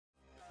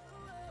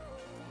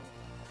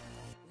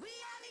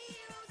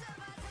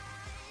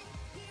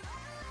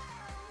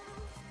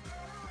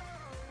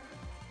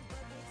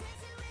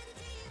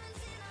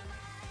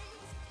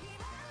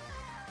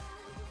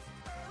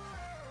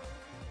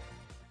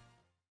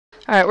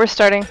Alright, we're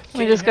starting.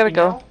 We just gotta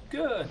go. Now?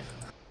 Good.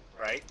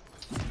 Right?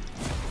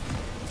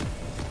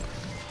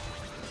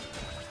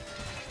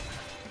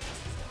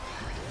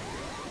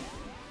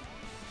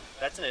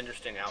 That's an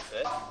interesting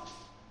outfit.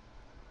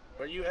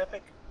 Were you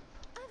Epic?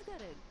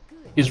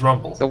 He's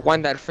Rumble. The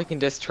one that freaking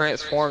just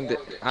transformed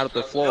out of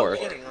the floor.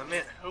 No kidding, I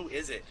meant, who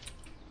is it?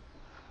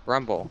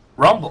 Rumble.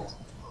 Rumble.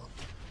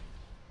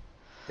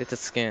 It's a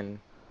skin,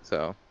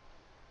 so.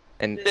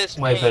 And This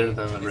Way game. better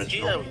than the Is he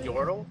a original.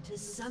 Yordle?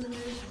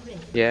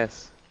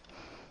 yes,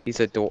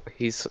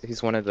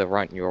 he's one of the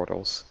runt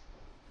yordles.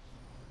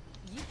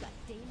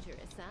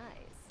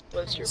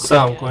 What's your So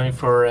I'm going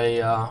for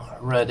a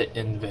red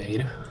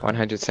invade.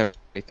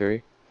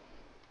 173.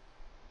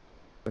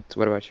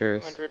 What about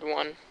yours?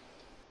 101.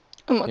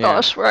 Oh my Yeah,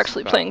 gosh, we're it's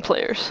actually about playing that.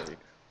 players.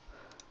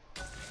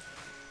 But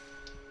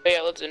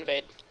yeah, let's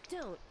invade.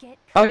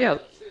 Oh yeah,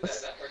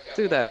 let's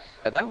do that.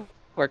 That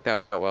worked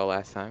out well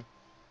last time.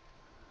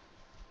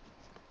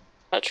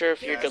 Not sure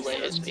if your Yeah, delay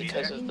it's is supposed to be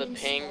because there. of the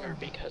ping or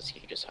because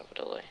you just have a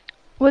delay.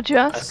 What'd you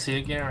I ask? see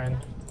a Garen. Do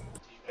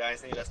you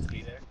guys need us to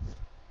be there?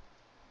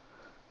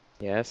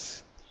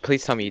 Yes.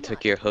 Please tell me you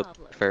took your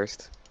hook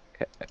first,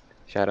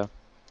 Shadow.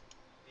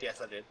 Yes,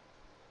 I did.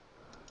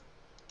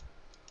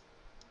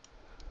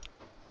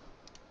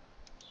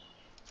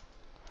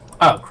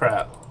 Oh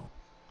crap.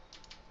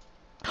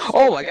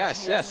 Oh my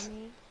gosh, yes.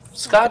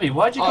 Scotty,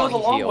 why'd you go Oh, the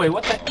he long healed. way?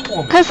 What the heck,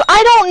 woman? Cause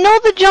I don't know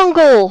the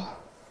jungle!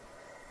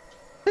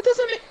 That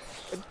doesn't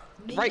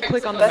make... Right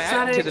click on the That's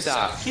map not to an the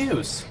dock.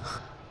 excuse.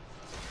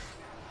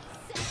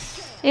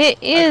 It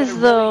I is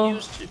could've though. really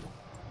used you.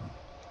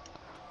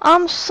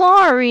 I'm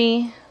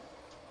sorry.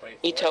 Wait,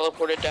 He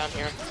teleported down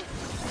here.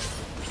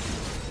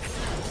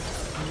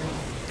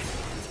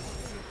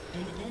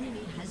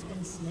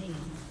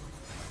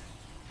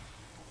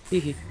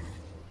 Hehe.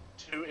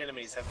 2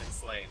 enemies have been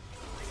slain.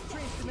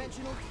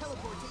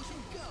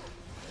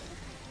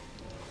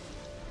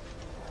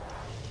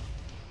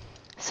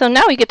 So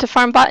now we get to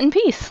farm bot in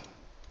peace.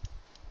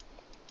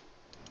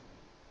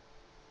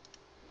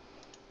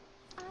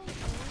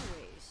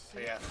 So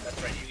yeah,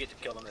 that's right, you get to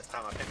kill them this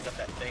time. I picked up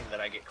that thing that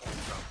I get coins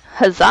from.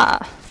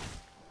 Huzzah.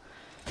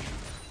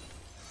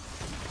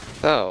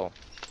 So,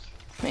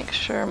 Make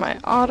sure my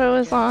auto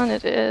is on,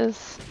 it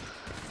is.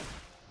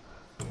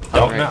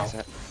 Don't alright, know. is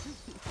that-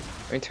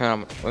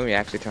 let me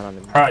actually turn on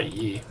the... Probably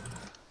ye.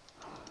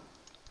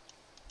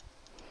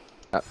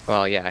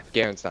 well, yeah, if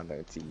Garen's not there,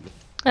 it's E,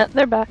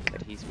 They're back.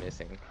 but he's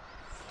missing.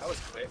 That was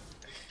quick.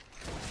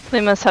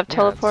 They must have Yeah,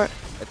 teleport.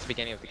 That's the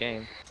beginning of the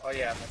game. Oh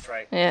yeah, that's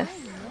right. Yeah.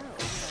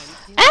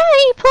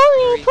 Hey,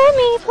 pull me, pull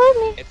me, pull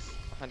me. It's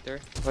Hunter.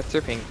 What's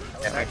your ping I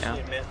was at right now?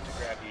 actually meant to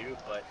grab you,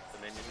 but the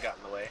minion got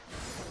in the way.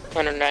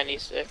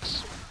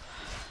 196.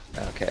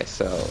 Okay,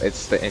 so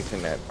it's the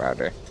internet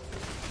router.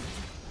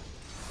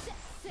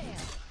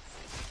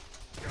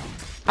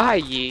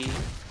 Aye.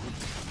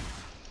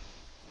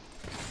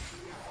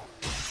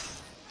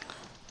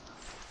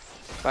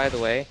 By the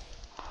way,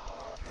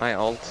 my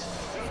ult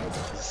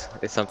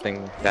is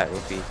something that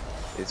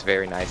is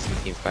very nice in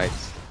team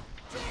fights.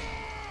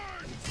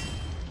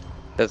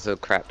 Does a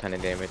crap ton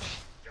of damage.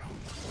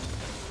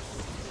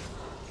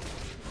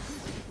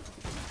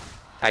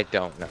 I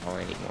don't know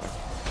anymore.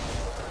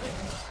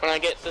 When I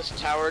get this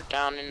tower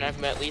down and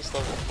I'm at least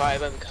level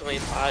 5, I'm coming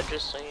pod,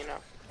 just so you know.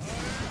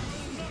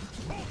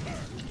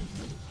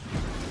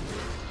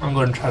 I'm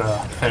going to try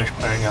to finish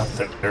clearing out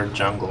their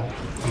jungle.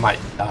 I might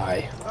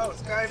die. Oh,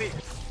 Skyvy!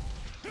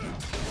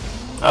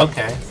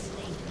 Okay.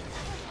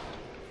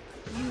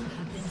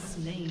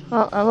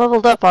 Well, I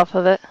leveled up off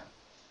of it.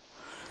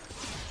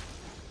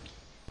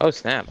 Oh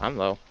snap, I'm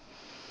low.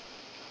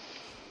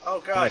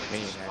 Oh How god, much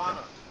minion it's happened?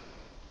 Fauna.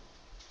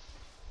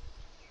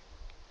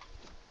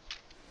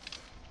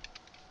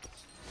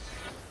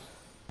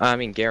 I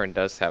mean, Garen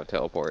does have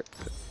teleport.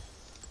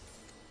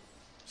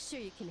 Sure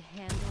you can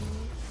handle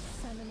me,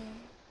 Summoner?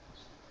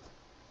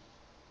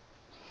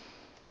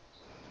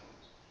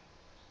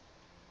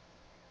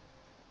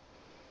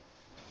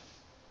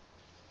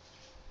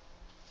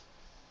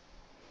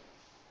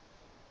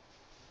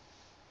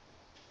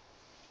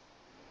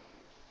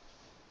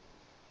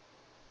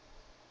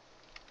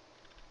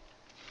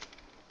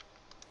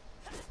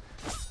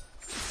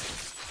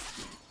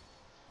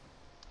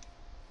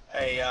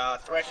 Hey,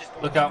 Thresh is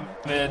going. Look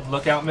out mid,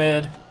 look out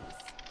mid.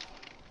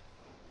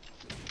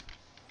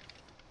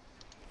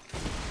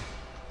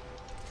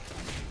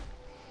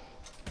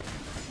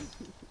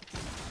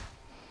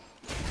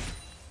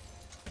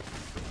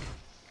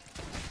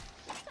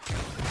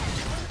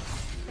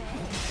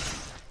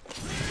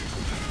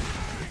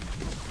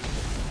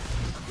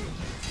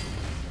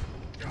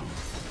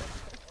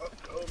 Oh,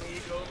 go me,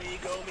 go me,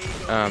 go me,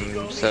 go me,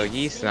 go me. So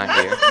Yeast's not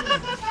here.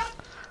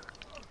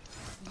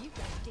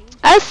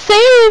 I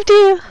saved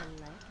you!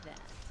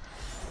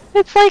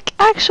 It's like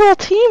actual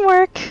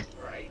teamwork.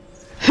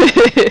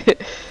 Right.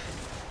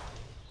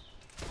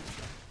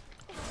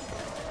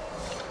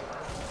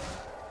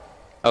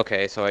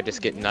 Okay, so I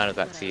just get none of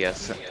that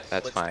CS.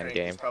 That's Blitzcrank fine, is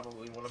game.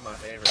 probably one of my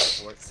favorite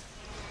sports.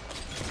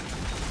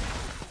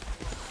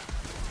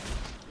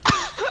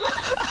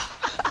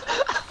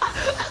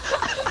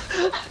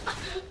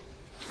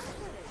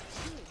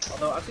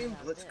 seen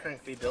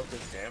Blitzcrank be built as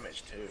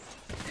damage too.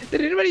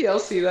 Did anybody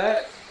else see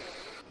that?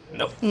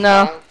 Nope.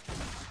 No.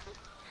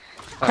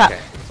 Crap.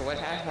 Okay, so what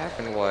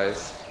happened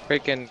was,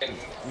 freaking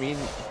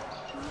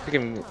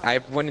I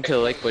went into the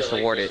lake bush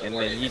to ward it, and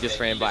then he just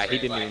ran by. He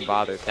didn't even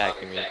bother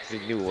attacking me, because he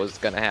knew what was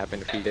gonna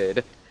happen if he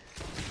did.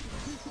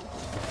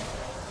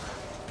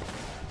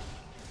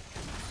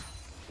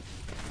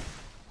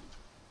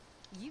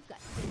 You've got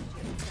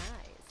dangerous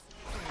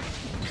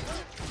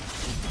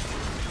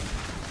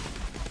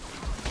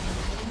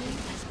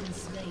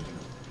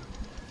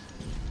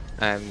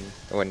eyes.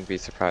 I wouldn't be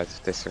surprised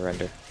if they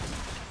surrender.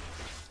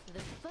 The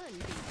fun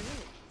begins.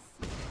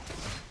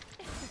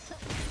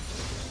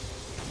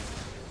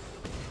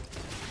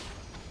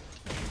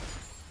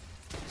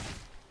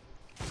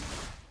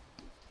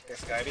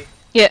 Yes, Skyby?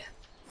 Yeah.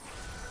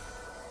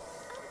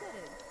 I've got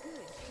a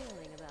good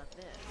feeling about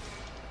this.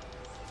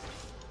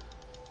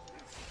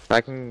 If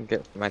I can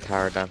get my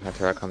tower down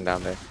after I come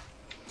down there.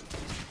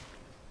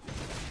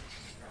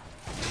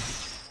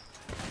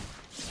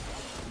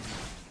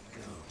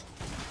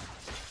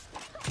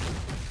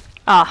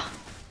 Ah.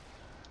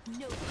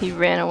 He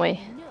ran away.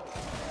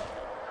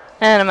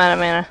 And I'm out of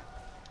mana.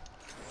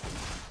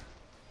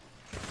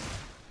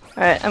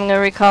 Alright, I'm gonna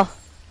recall.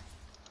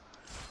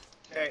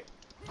 Okay.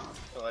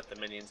 I'll let the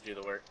minions do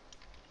the work.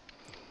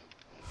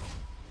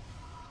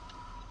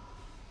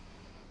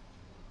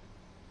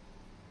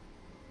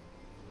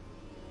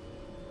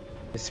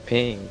 It's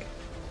ping.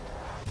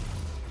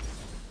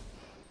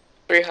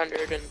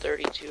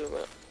 332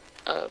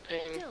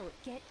 ping.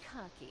 Don't get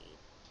cocky.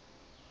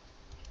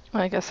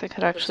 I guess I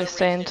could actually some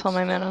stay reason until it's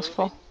my still mana's moving.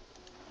 full.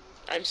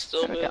 I'm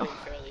still There we moving go.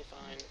 fairly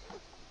fine.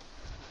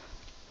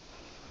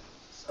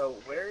 So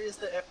where is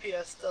the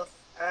FPS stuff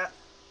at?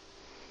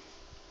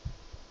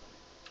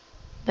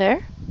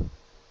 There?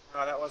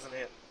 No, that wasn't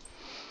it.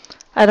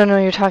 I don't know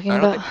what you're talking I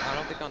about.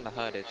 don't think on the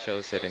HUD it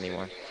shows it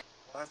anymore.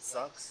 Well, that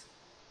sucks.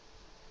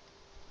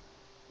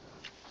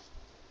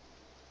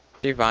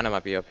 Ivana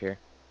might be up here.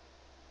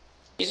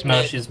 He's No,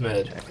 mid. she's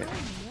mid. I know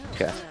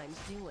Okay. what I'm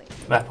doing.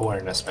 Map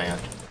awareness, man.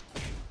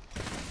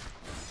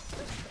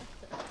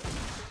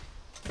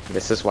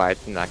 This is why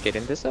I'm not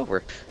getting this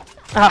over.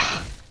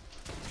 Ah.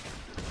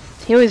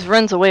 He always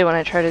runs away when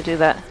I try to do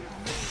that.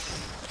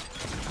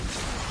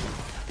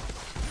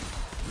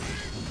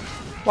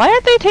 Why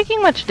aren't they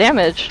taking much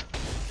damage?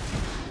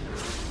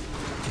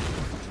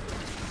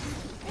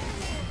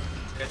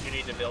 Because you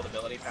need to build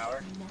ability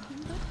power. Nothing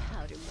but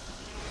powder puff.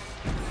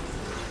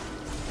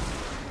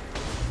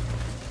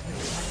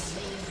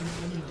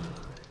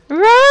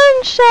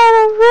 Run,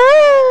 Shadow,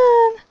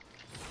 run!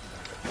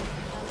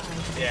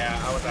 Yeah,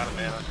 I was out of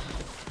mana.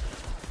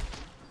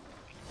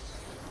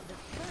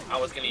 I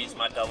was gonna use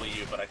my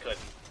W, but I couldn't.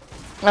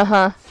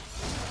 Uh-huh.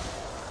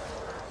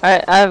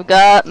 Alright, I've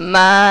got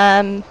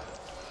my...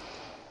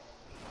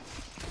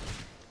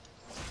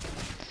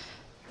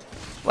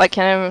 Why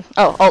can't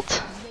I... Oh,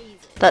 alt.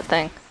 That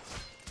thing.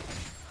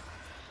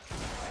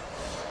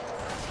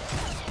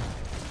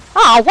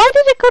 Ah, why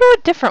did it go to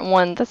a different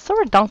one? That's so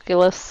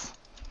redonkulous.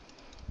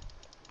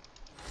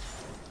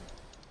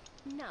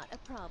 Not a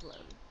problem.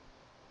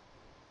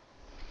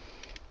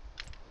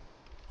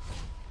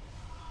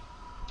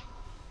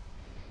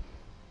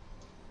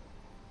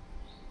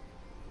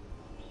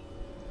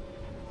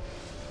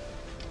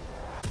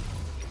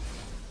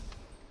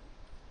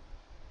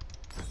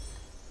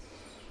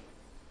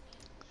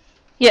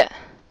 Yeah.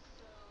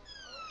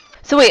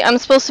 So wait, I'm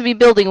supposed to be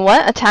building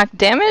what? Attack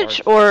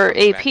damage or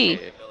AP?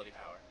 Ability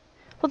power.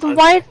 Well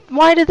then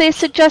why do they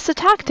suggest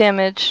attack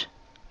damage?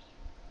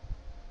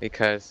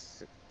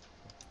 Because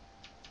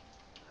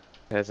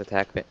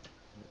attack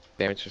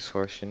damage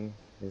distortion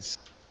is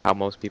how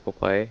most people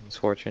play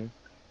Misfortune.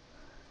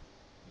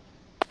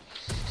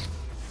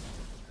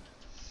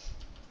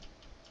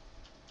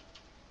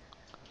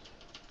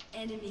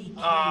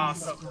 Ah,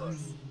 so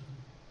close.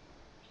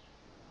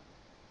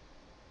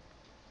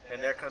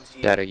 And there comes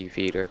you. Shadow, you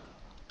feed her.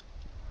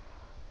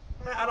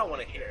 I don't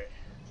want to hear it.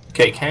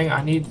 Okay, Kang,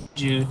 I need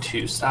you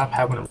to stop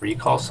having a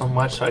recall so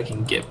much so I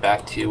can get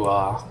back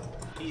to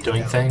He's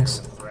doing down things.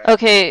 for the threat.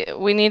 Okay,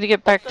 we need to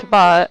get back to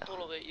bot. A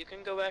little bit. You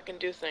can go back and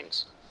do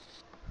things.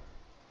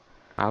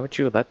 How would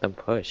you let them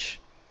push?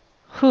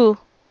 Who?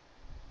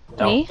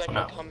 Don't Me? for Then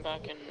now.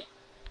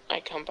 I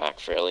come back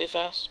fairly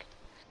fast.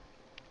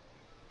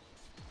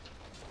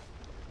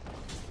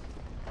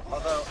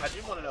 Although, I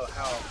do want to know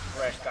how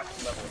Fresh got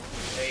to level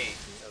 8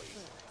 so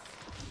easily.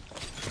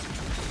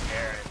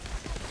 Aaron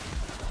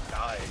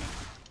died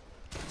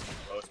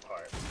for the most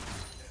part.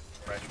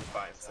 Fresh was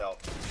by himself.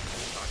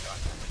 Not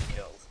gotten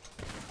kills.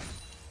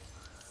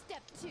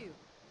 Step 2.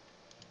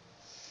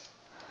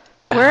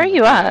 Where are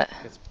you at?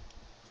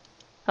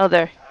 Oh,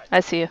 there. I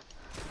see you.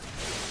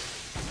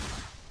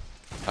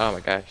 Oh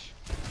my gosh.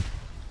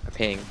 A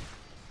ping.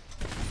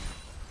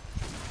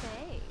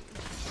 Hey.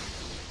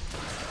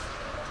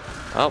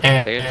 Oh,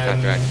 there's that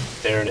And dragon.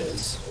 there it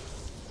is.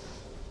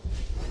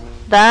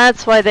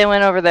 That's why they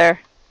went over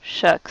there.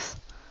 Shucks.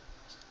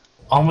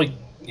 Oh my,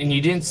 and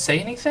you didn't say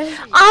anything?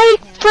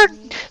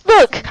 Look!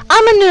 Look,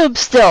 I'm a noob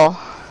still.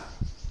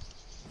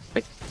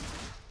 You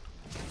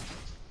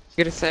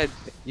could have said,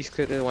 you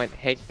could have went,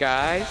 hey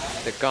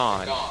guys, they're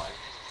gone.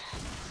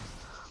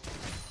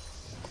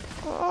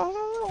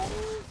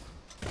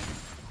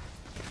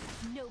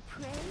 No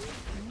prey,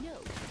 no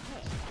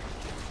pay.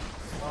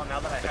 Well, now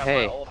that I have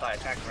Hey. my ult, I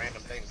attack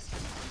random things.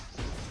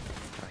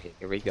 Oh,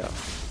 here we go.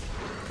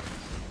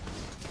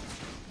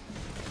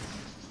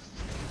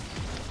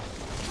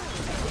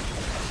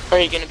 Are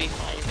you gonna be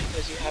fine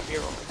because you have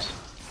your ult?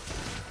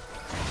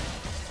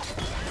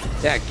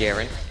 Yeah,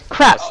 Garen.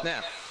 Crap. Oh,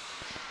 snap.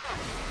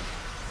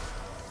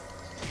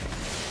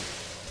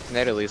 And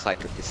they'd at least like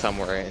to be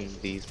somewhere in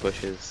these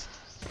bushes.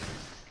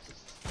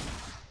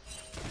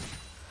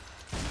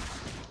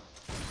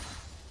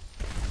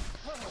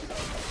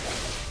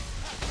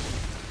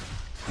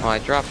 Well, I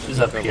dropped She's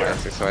up the here.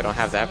 blaster, so I don't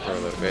have that for a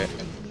little bit.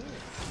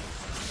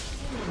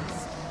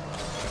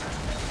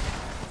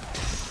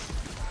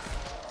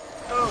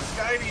 Oh,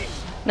 Skivey!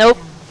 Nope.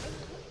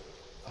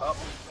 Up,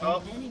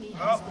 up,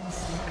 up,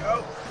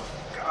 go!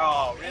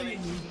 Oh, really?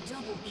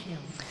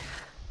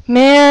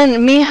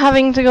 Man, me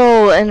having to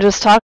go and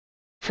just talk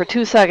for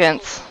 2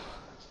 seconds.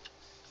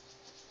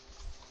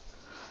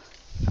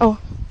 Oh,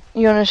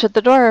 you wanna shut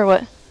the door or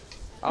what?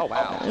 Oh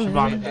wow.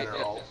 Shyvana did her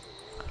ult.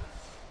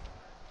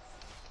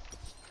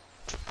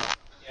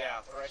 Yeah,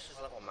 Thresh is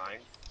level 9.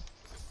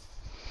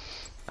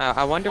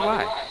 I wonder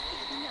why.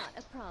 Not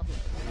a problem.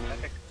 I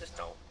think just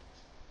don't.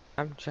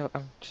 I'm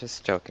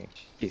just joking.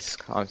 Jeez,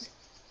 calm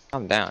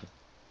down.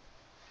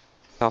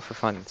 It's all for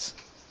funs.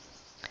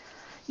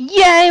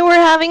 Yay, we're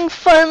having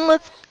fun,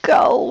 let's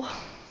go.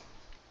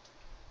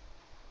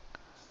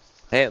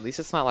 Hey, at least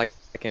it's not like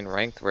in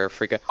ranked where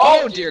freaking.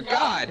 Oh dear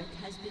God!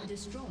 Has been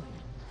destroyed.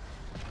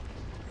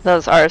 That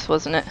was ours,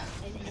 wasn't it? An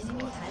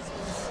enemy has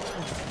been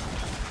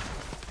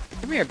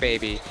slain. Come here,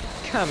 baby.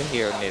 Come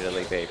here,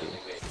 Nidalee, baby.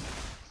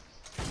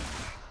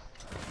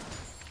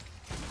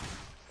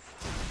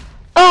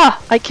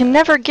 Ah, I can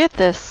never get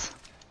this.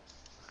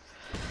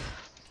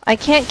 I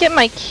can't get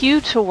my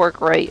Q to work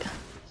right.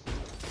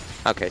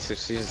 Okay, so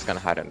she's just gonna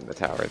hide under the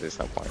tower. There's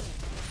no point.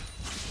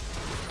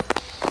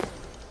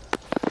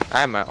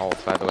 I have my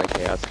ult, by the way,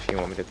 Chaos, if you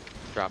want me to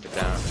drop it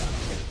down.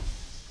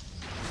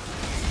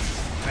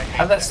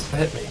 How'd that still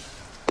hit me?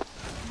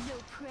 No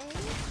prey,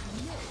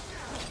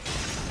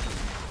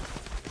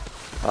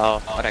 no. Well,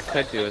 what I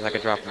could do is I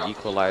could drop an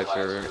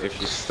equalizer if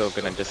she's still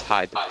gonna just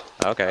hide.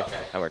 Okay,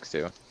 that works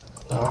too.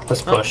 Oh,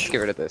 let's Oh, let's push. get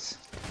rid of this.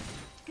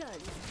 Guns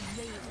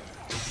blazing.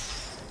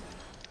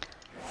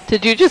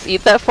 Did you just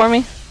eat that for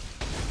me?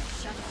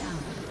 Shut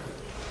down.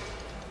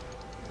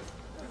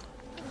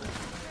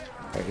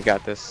 Alright, we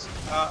got this.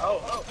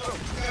 Oh,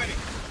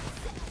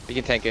 Skivey! We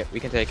can take it. We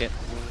can take it.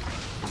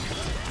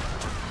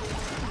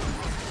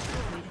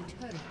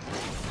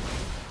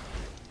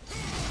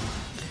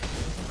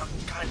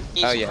 God,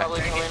 He's Oh, yeah.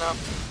 probably coming up.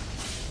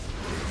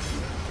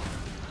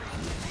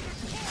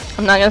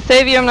 I'm not gonna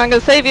save you, I'm not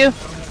gonna save you.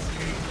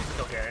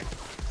 still Garen.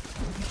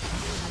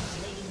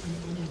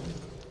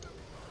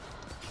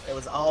 It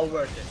was all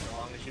worth it, as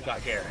long as you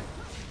got Garen.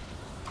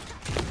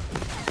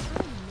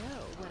 I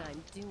know what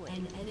I'm doing.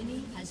 An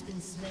enemy has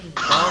been slain.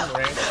 Long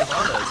range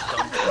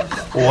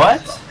Shyvana is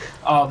What?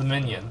 Oh, the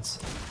minions.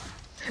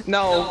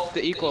 No,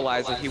 the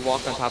equalizer. He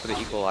walked on top of the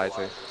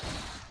equalizer.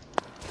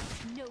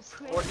 No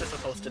prey. dumb. Horse is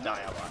supposed to die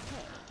a lot.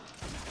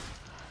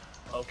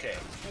 Okay.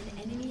 An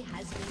enemy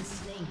has been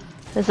slain.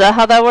 Is that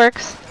how that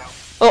works?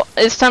 Oh,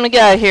 it's time to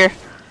get out of here.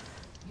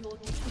 Your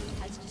team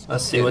has destroyed.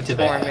 Let's see, what do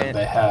they have? Torment.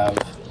 They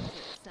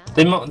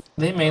have...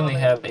 They mainly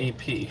have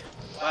AP.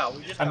 Wow,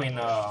 we just I got mean,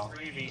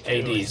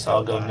 3v2 AD, so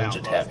I'll go and Ninja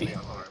still Tappy. mostly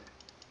unharmed.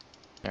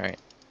 Alright.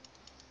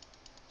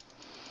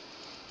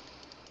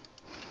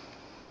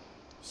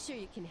 Sure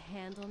you can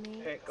handle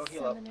me, Okay, go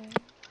heal up. summoner?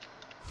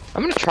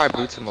 I'm gonna try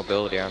boots and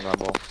mobility on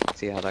Rumble.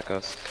 See how that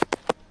goes.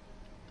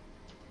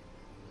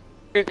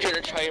 You're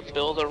gonna try and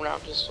build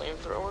around his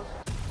flamethrower.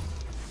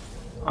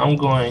 I'm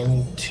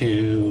going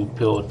to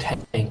build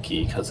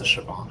tanky because of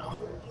Shyvana.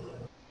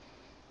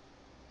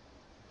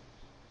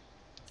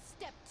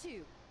 Step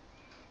 2.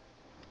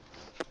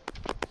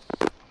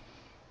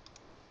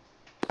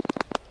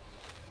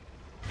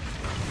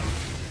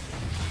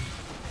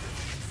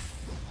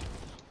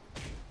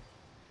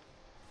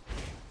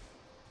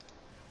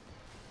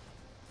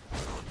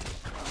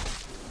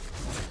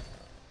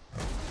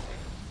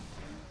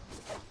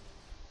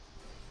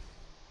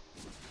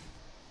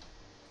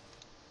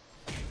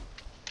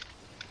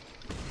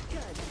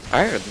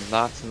 I heard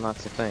lots and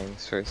lots of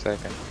things for a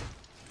second.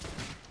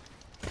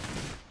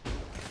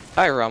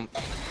 Hi, Rum.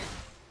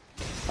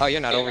 Oh,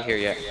 you're not over here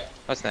yet.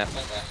 Oh, snap.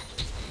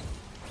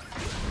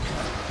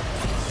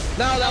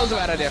 No, that was a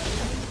bad idea.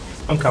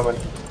 I'm coming.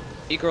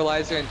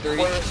 Equalizer in 3,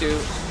 2.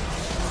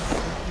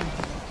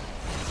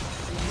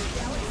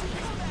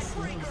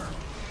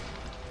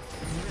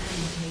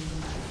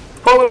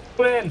 Pull it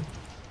in!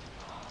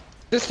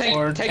 Just take,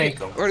 Or take take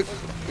it. 'em. Or,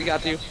 we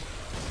got you.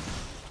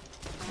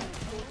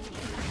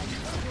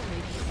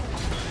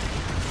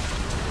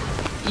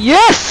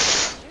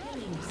 Yes!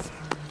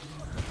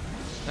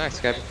 Nice,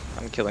 Gabby.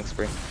 I'm killing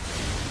spree.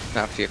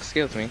 Now, if you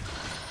excuse me.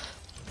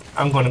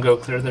 I'm going to go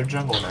clear their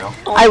jungle now.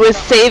 I was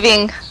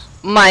saving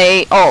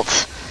my ult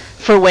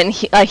for when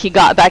he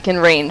got back in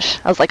range.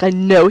 I was like, I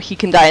know he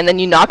can die, and then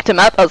you knocked him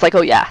up. I was like,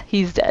 oh yeah,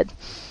 he's dead.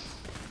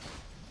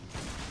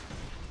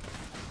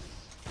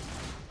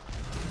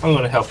 I'm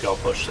going to help y'all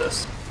push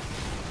this.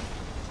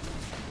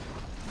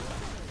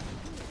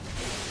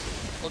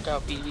 Look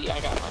out, BB,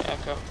 I got my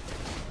echo.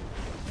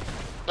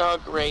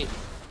 Oh, great.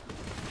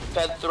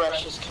 Fed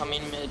Thresh is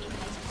coming mid.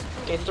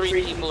 Okay,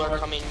 3 people are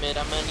coming mid.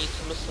 I'm gonna need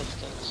some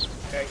assistance.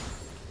 Okay.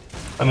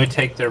 Let me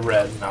take their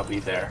red and I'll be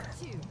there.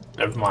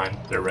 Never mind,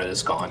 their red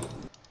is gone.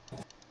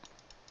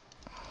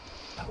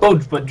 Oh,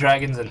 but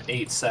dragon's in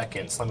 8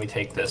 seconds. Let me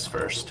take this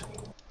first.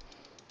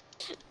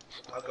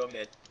 I'll go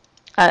mid.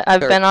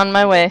 I've been on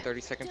my way.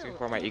 30 seconds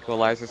before my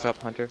equalizer's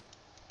up, Hunter.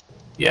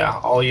 Yeah,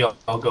 all y'all,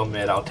 I'll go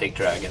mid, I'll take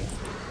dragon.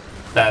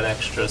 That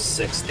extra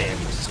 6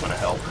 damage is gonna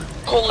help.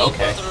 Holy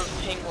Okay. mother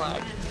of ping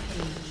lag.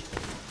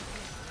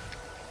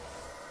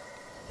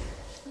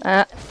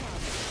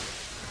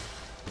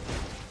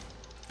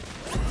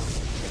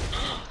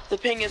 The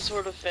ping is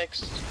sort of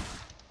fixed.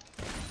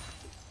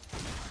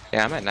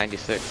 Yeah, I'm at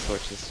 96,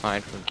 which is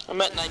fine for me. I'm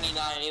at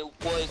 99. It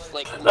was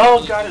like.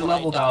 Oh, God, it when I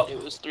leveled died, out.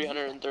 It was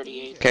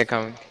 338. Okay,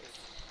 coming.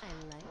 I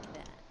like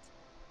that.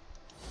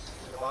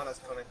 Ivana's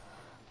coming.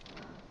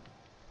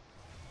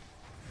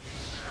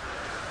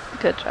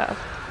 Good job.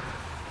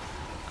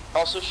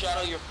 Also,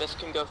 Shadow, your fist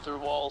can go through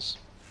walls.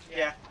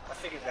 Yeah, I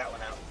figured that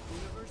one out.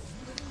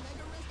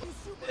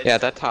 Yeah,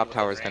 that top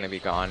tower is gonna be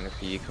gone if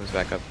he comes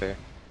back up there.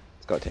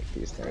 Let's go take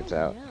these nerds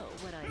out. I know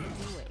what I'm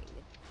doing.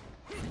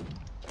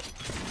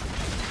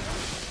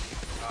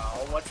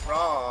 Oh, what's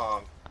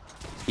wrong?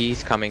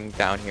 He's coming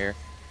down here.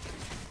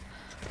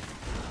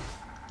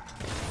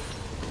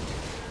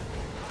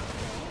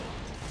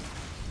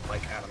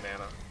 Like out of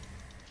mana.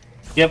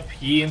 Yep,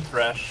 Yi and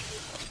Thresh.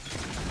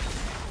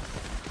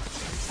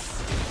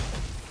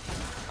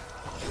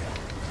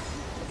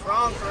 What's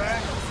wrong,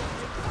 Greg?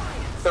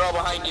 They're all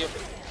behind you.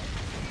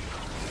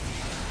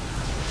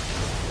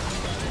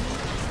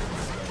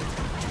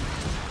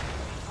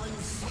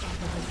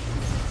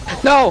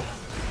 No!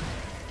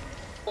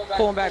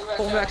 Pull him back,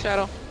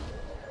 Shadow.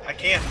 I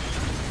can't. I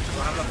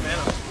don't have enough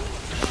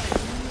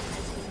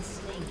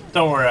mana.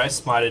 Don't worry, I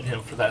smited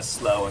him for that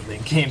slow and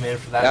then came in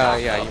for that.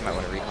 Yeah, you might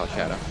want to recall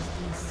Shadow.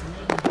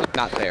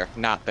 Not there.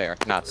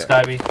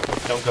 Skybee,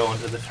 don't go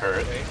into the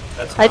turret.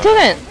 That's I fine.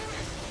 didn't.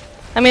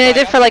 I mean, I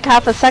did for like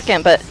half a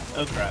second, but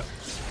Oh crap.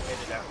 Made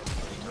it out.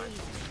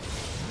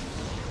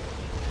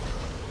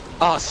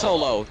 Oh,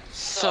 solo.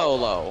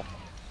 Solo.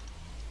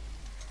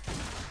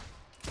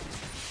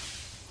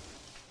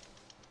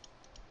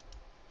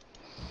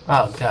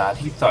 Oh god,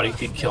 he thought he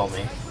could kill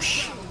me.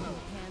 Psh.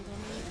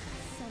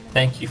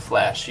 Thank you,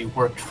 Flash. You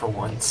worked for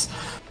once.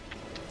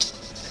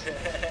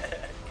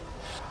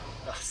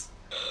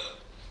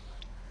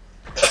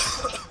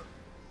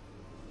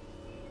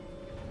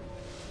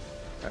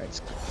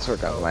 Alright, let's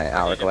work out my I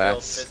need to build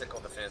hourglass. physical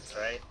defense,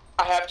 right?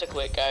 I have to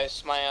quit,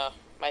 guys. My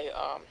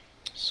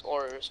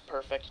score is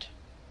perfect.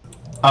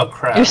 Oh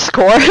crap. your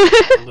score?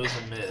 We're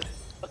losing mid.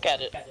 Look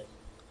at it.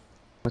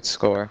 What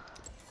score?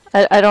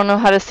 I don't know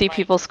how to see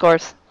people's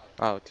scores.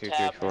 Oh, 2,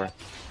 3, 4.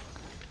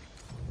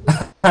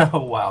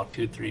 Oh wow,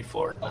 2, 3,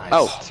 4. Nice.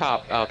 Oh,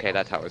 top. Oh, okay,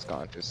 that tower's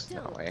gone. There's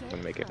no way I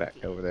can make it back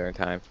over there in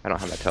time. I don't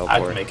have that I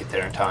teleport. can make it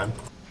there in time.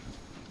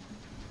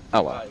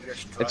 Oh well. You're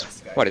It's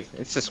struck, what Skybee. is?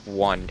 It's just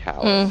one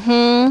tower.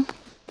 Mm-hmm.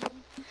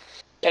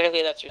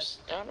 Technically, that's your.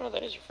 No, no,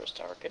 that is your first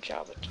tower. Good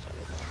job at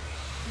defending.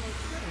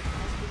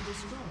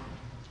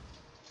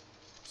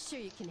 Sure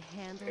you can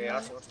handle Okay, it,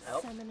 Asha wants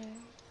help. summoner.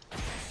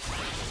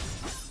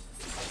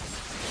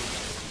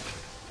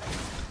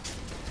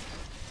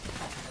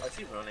 Why's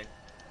he running?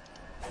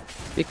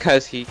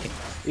 Because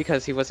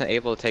he wasn't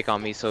able to take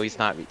on me, so he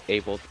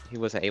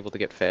wasn't able to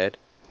get fed.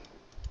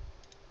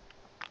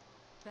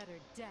 Better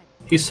dead.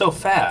 He's so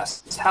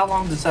fast. How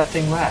long does that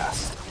thing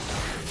last?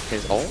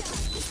 His ult?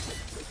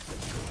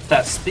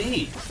 That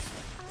speed.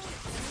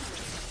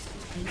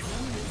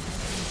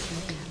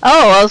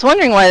 Oh, I was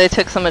wondering why they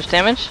took so much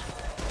damage.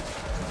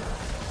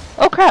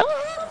 Oh crap.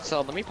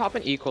 So let me pop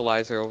an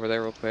equalizer over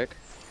there real quick.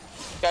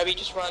 Skybee,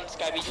 just run.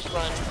 Skybee, just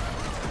run.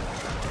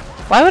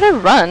 Why would I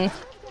run?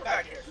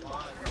 Back here, come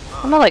on.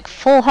 I'm at like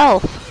full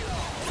health.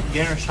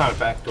 Ganner's trying to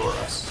backdoor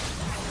us.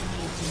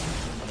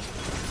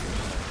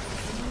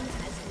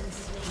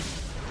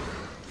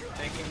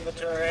 Taking the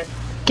turret.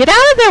 Get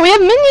out of there, we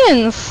have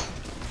minions!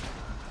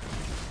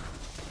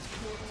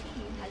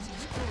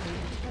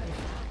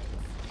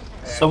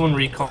 Someone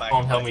recall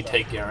and help me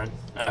take Garen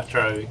after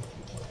I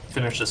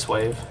finish this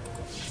wave.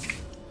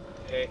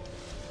 Okay.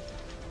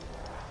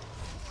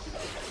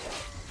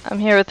 I'm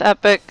here with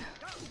Epic.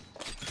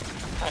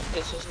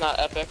 This is not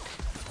epic.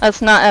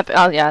 That's not epic.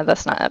 Oh yeah,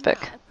 that's not epic.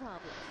 A problem.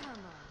 Come on.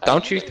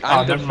 Don't you?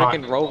 I'm the never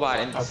mind. freaking robot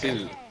in the Okay.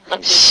 suit.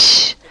 I'm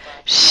Shh.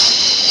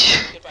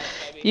 Shh. Goodbye,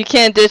 Skybee. You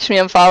can't ditch me,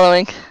 I'm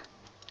following.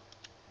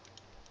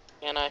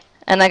 Can I?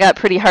 And I got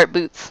pretty heart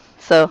boots,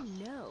 so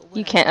You know what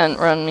you I'm can't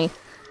outrun me.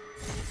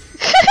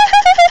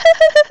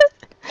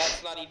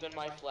 in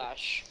my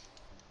flash.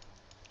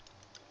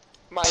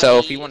 My So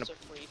if E you wanna- is a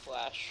free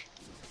flash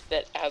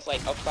that has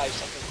like a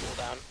 5-second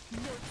cooldown.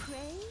 No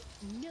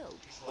prey, no.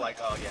 Like,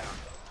 oh yeah.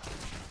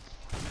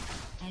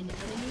 An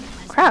enemy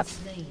has Crap. been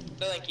slain.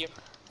 No, thank you.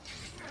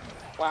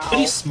 Wow. Did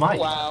he smite?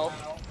 Wow.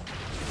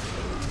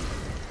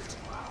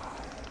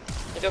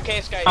 It's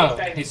okay, Sky. Oh,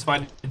 he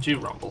smited you,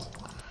 Rumble.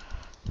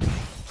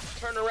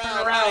 Turn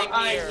around,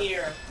 I'm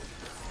here.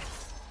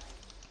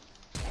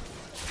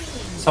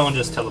 Someone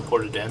just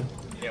teleported in.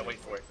 Yeah, wait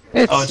for it.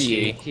 It's Oh, it's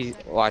Yi. Yi. He,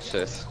 watch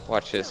this.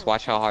 Watch this.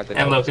 Watch how hard the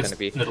And note look, is it's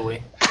gonna be.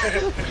 Italy. The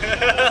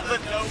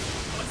note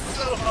was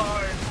so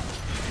hard.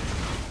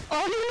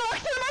 Oh, you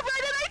knocked him up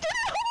right and I did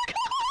it! Oh my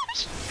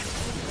gosh!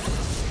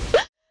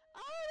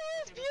 Oh, that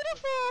was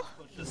beautiful!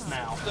 Just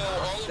now. So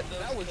all of those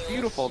That was kills-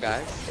 beautiful,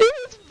 guys. It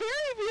was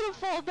very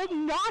beautiful! The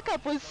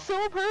knock-up was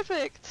so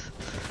perfect!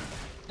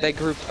 They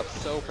grouped up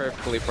so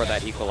perfectly for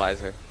that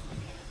equalizer.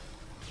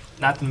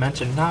 Not to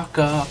mention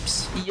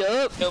knockups.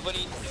 Yup.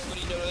 Nobody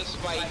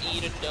noticed my E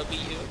to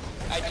W.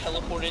 I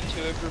teleported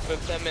to a group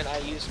of them and I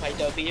used my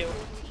W.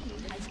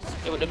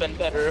 It would have been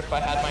better if I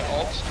had my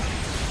ult.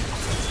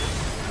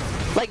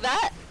 Like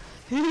that?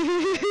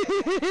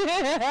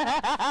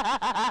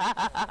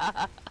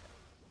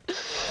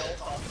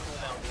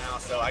 Now,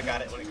 so I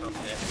got it when it comes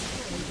in.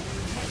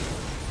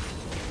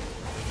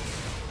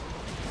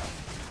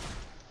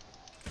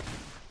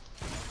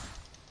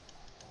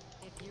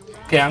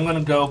 Okay, I'm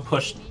gonna go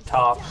push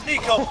top.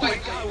 Nico,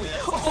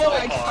 oh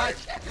my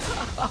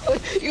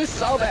god. You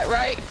saw that,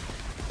 right?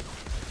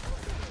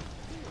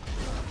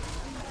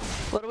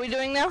 What are we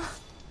doing now?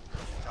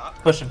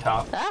 Pushing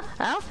top. Ow,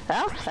 ow,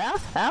 ow, ow,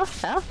 ow,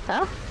 ow,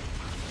 ow.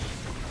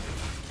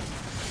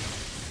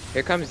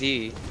 Here comes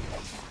Yi.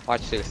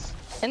 Watch this.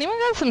 Anyone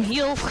got some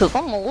heals? Cause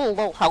I'm a little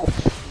low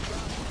health.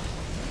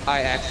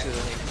 I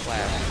accidentally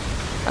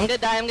flashed. I'm gonna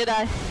die, I'm gonna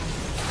die.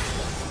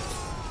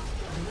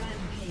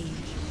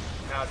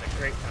 Now's a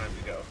great time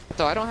to go.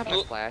 So I don't have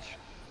my flash.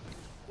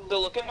 So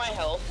look at my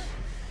health.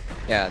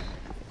 Yeah.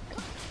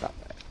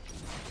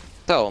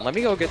 So let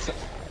me go get some.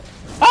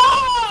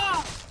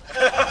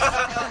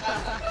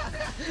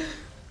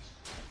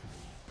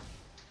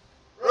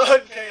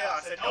 Run,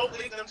 Chaos, and don't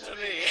lead them to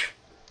me.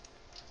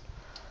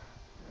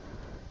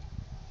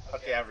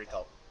 Okay, I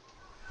recall.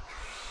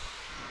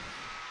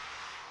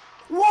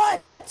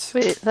 What?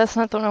 Wait, that's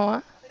not the one I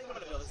want. I think I'm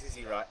gonna build this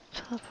easy, right?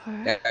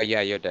 Teleport.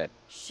 Yeah, you're dead.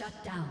 Shut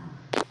down.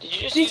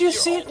 Did you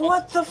see it?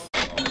 What the f?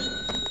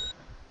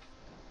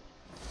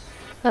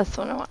 That's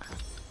the one I want.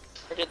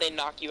 Or did they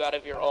knock you out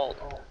of your ult?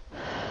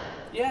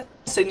 Yeah,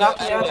 they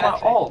knocked me out of my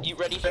ult. You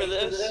ready for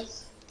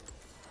this?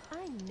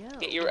 I know.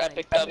 Get your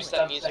epic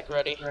dubstep music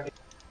ready.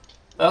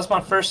 That was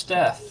my first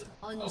death.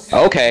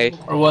 Okay.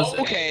 Or was it?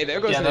 Okay, there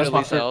goes Yeah, that was my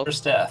Italy's health.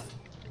 first death.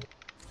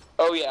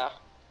 Oh yeah.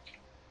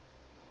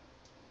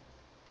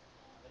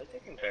 They're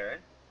taking Baron.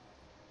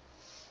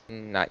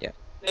 Not yet.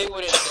 They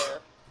wouldn't dare.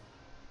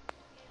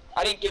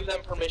 I didn't give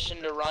them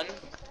permission to run.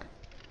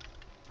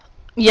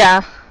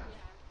 Yeah.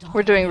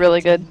 We're doing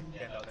really good.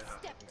 Yeah, no, they're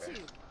not Step taking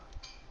Baron. 2.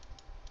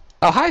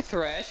 Oh, hi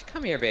Thresh.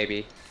 Come here,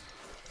 baby.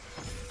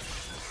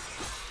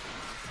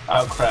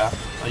 Oh crap.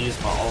 I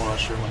used my all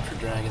rusher went for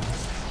dragon.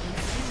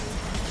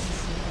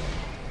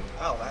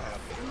 Oh, that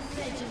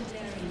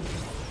happened.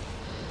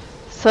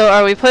 So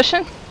are we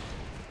pushing?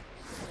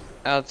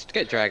 Let's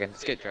get dragon.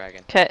 Let's get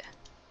dragon. Okay.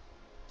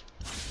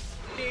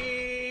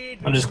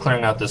 I'm just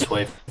clearing out this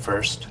wave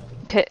first.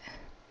 Okay.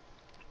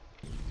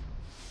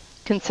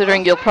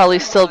 Considering you'll probably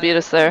still beat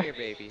us Come there. here,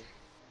 baby.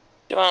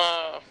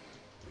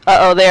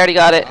 Uh-oh, they already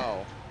got it.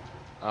 Oh.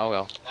 Oh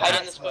well. Hide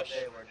in this That's what bush.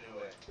 they were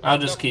doing. I'll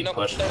just Nope, keep nope,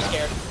 pushing. They're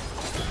scared.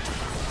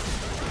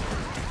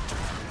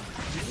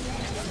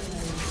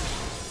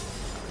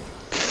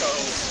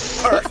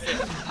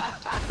 Perfect.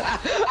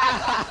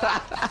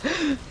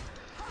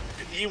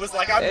 He was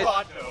like, I'm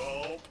not,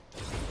 no.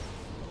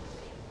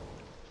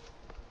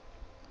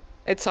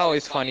 It's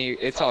always funny.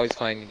 It's always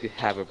funny to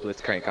have a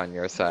blitzcrank on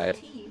your side.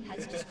 Team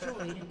has destroyed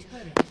a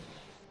turret.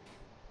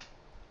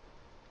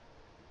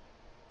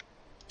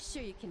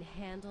 Sure you can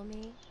handle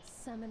me,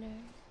 summoner?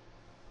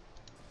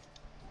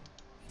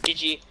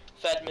 GG,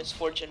 Fed,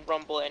 Misfortune,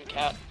 Rumble, and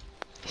Cat.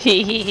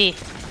 Hee hee hee.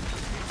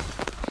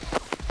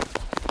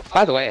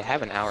 By the way, I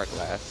have an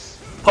hourglass.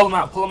 Pull him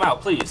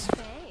out, please.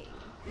 Hey.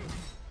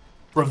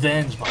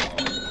 Revenge, man.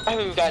 I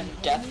haven't gotten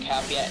Death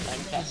Cap yet, and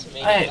I'm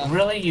decimating Hey, them.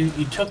 really? You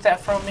took that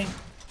from me?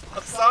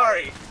 I'm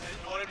sorry. I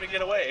didn't want him to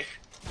get away.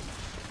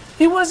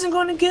 He wasn't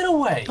going to get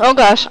away. Oh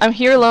gosh, I'm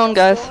here alone,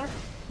 guys.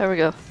 There we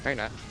go. Right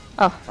now.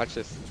 Oh. Watch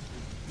this.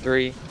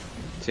 3,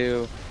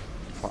 2.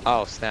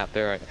 Oh snap!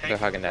 They're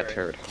hugging that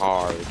turret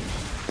hard.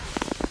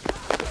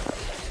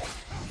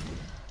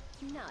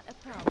 Not a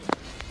problem.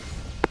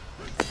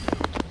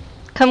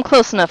 Come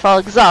close enough, I'll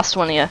exhaust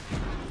one of you.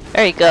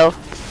 There you go.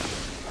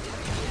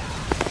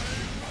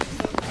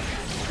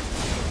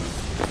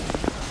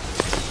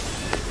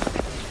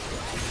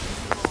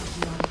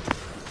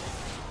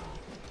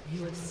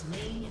 You have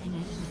slain an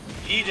enemy.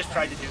 He just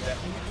tried to do that.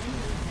 An enemy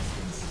has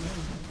been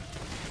slain.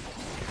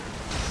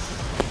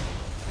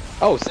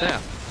 Oh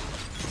snap!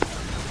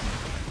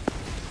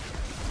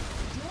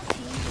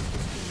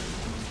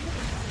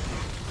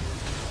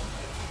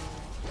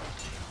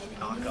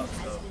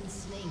 knockups though.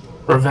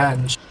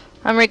 Revenge.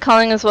 I'm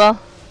recalling as well.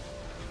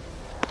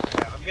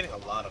 Yeah, I'm getting a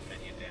lot of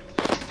minion damage.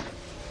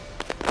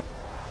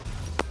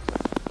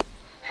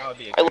 That would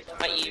be a I great love time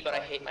my to E, but I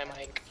recall. hate my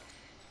mic.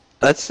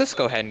 Let's just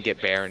go ahead and get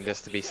Baron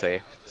just to be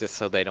safe, just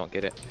so they don't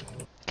get it.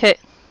 Okay.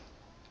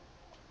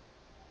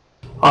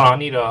 Oh, I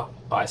need to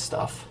buy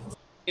stuff.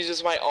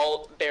 Uses my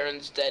ult,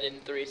 Baron's dead in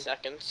 3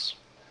 seconds.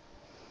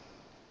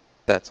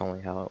 That's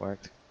only how it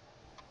worked.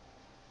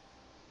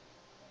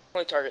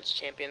 Only targets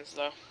champions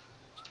though.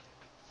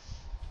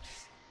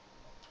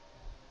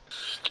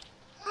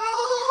 I've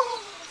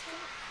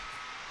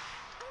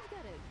got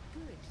a good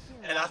feeling.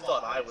 And I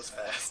thought I was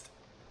fast.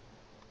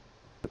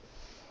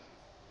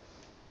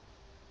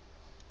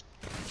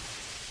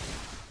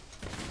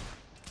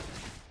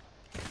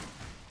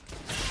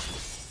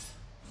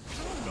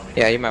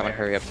 Yeah, you might want to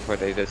hurry up before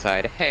they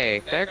decide,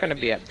 hey, they're gonna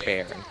be at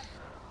Baron.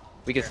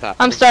 We can stop.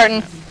 I'm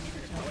starting. I'll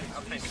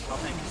tank it, I'll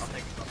tank it, I'll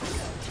tank it, I'll tank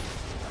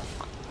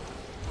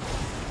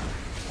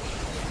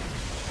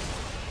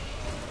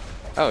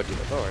it. Oh, dear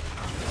lord.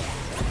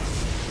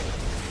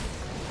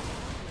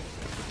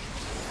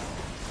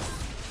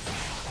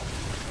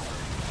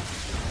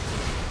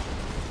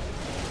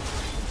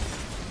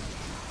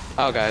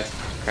 Oh, guys.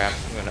 Crap,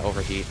 I'm gonna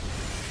overheat.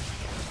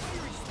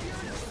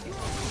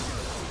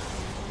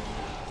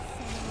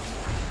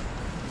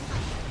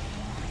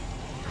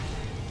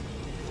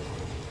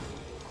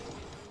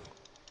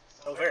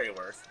 Oh, very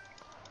worth.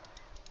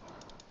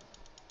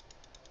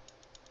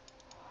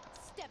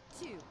 Step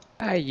 2.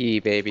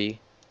 Aye, baby.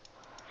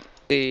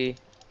 See.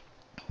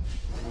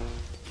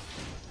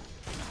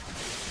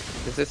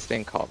 There's this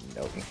thing called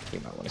milking. You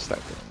might want to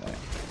start doing that.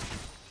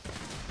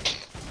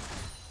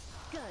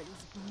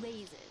 Guns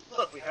blazing.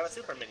 Look, we have a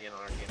super minion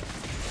on our team.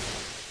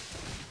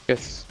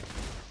 Just.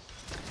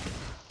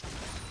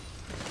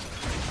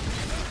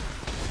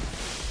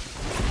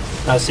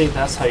 Now see,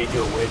 that's how you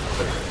do a wave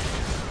clear.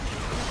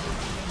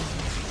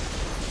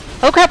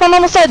 Oh crap, I'm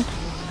almost dead.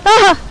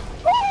 Ah!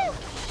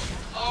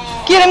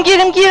 Get him, get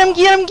him, get him,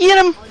 get him, get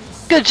him.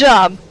 Good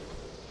job.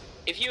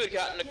 If you had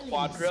gotten a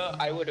quadra,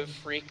 I would have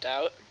freaked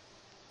out.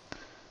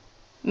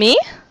 Me?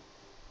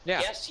 Yeah.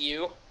 Yes,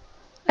 you.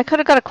 I could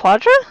have got a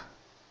quadra?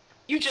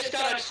 You just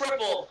got a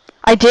triple.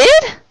 I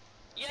did?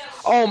 Yes.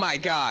 Oh my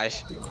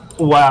gosh.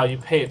 Wow, you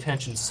pay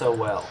attention so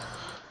well.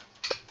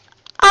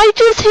 I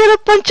just hit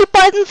a bunch of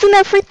buttons and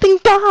everything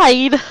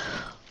died.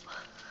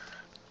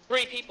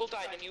 3 people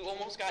died and you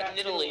almost got in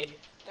Italy.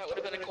 That would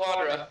have been a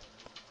quadra.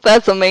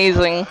 That's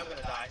amazing. I'm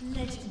gonna die.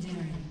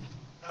 Legendary.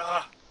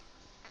 Ah!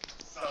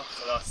 So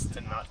close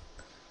to not.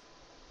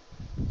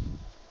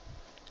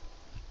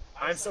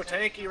 I'm so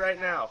tanky right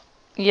now.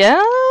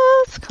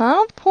 Yes,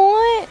 kind of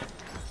point.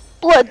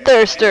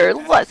 Bloodthirster,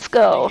 let's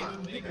go.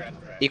 Big red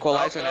threat.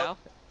 Equalizer Nope, now? nope.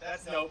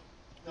 That's nope.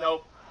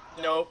 Nope.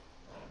 Nope.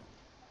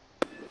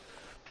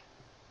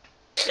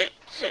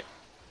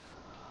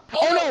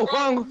 Oh no,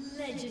 wrong.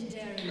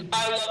 Legendary.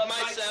 I love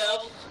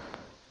myself.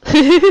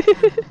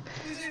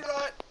 Easy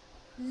rot.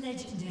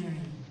 Legendary.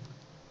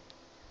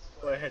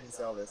 Go ahead and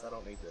sell this. I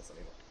don't need this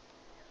anymore.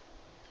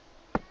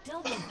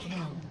 Double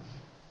kill.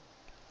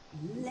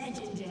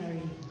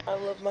 Legendary. I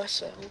love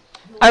myself.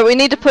 Alright, we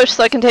need to push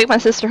so I can take my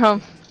sister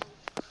home.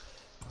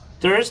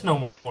 There is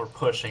no more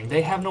pushing.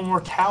 They have no more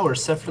towers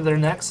except for their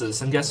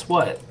nexus, and guess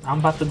what? I'm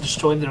about to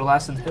destroy their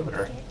last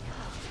inhibitor.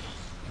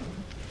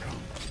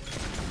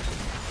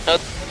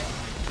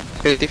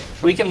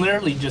 We can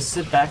literally just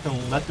sit back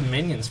and let the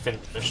minions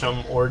finish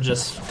them, or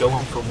just go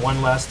in for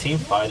one last team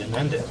fight and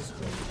end it.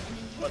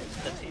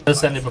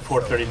 Let's end it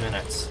before 30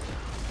 minutes.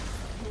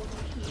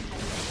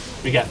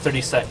 We got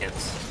 30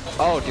 seconds.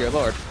 Oh dear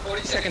lord.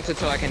 40 seconds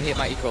until I can hit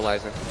my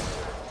equalizer.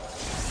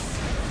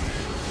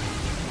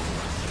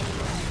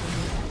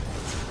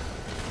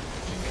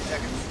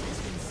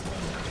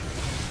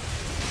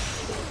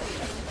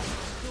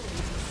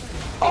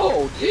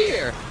 Oh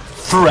dear!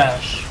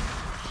 Fresh.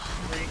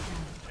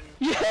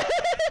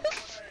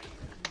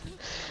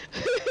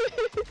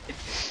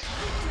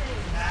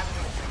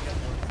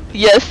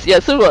 Yes,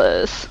 yes it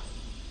was.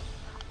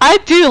 I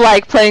do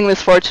like playing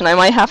Misfortune, I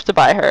might have to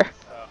buy her.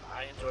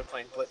 I enjoy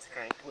playing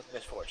Blitzcrank with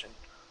Misfortune.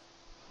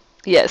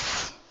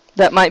 Yes,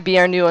 that might be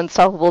our new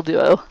unstoppable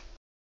duo.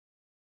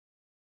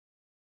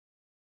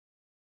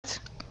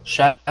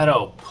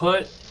 Shadow,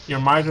 put your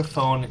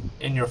microphone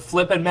in your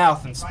flippin'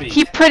 mouth and speak.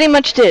 He pretty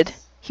much did.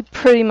 He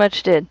pretty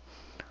much did.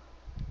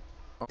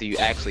 Do you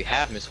actually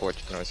have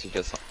Misfortune, or is you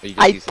just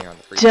I using it on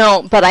the free?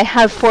 Don't, but I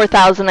have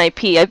 4,000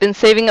 IP. I've been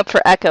saving up for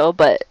Echo,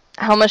 but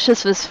how much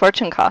does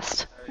Misfortune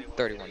cost?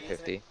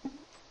 3150.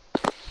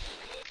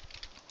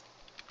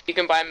 You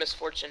can buy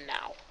Misfortune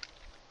now.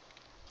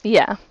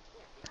 Yeah.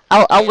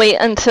 I'll wait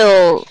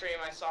until... Stream,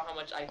 I saw how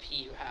much IP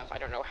you have. I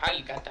don't know how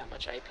you got that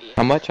much IP.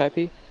 How much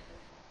IP?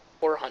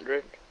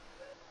 400.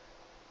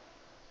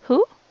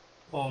 Who?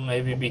 Well,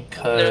 maybe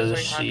because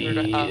she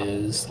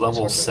is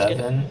level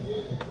 7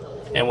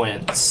 and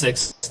went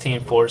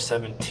 16, 4,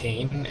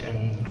 17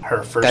 in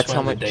her first That's win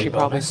how of the much. day She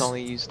probably bonus.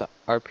 only used the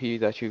RP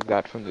that you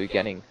got from the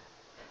beginning.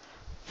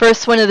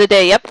 First win of the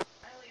day, yep.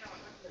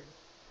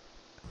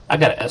 I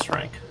got an S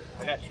rank.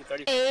 I got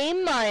 230. A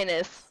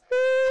minus.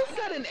 I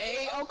got an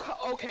A.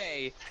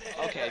 Okay.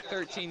 Okay.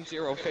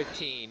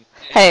 13-0-15.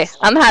 Hey,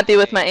 I'm happy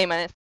with my A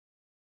minus.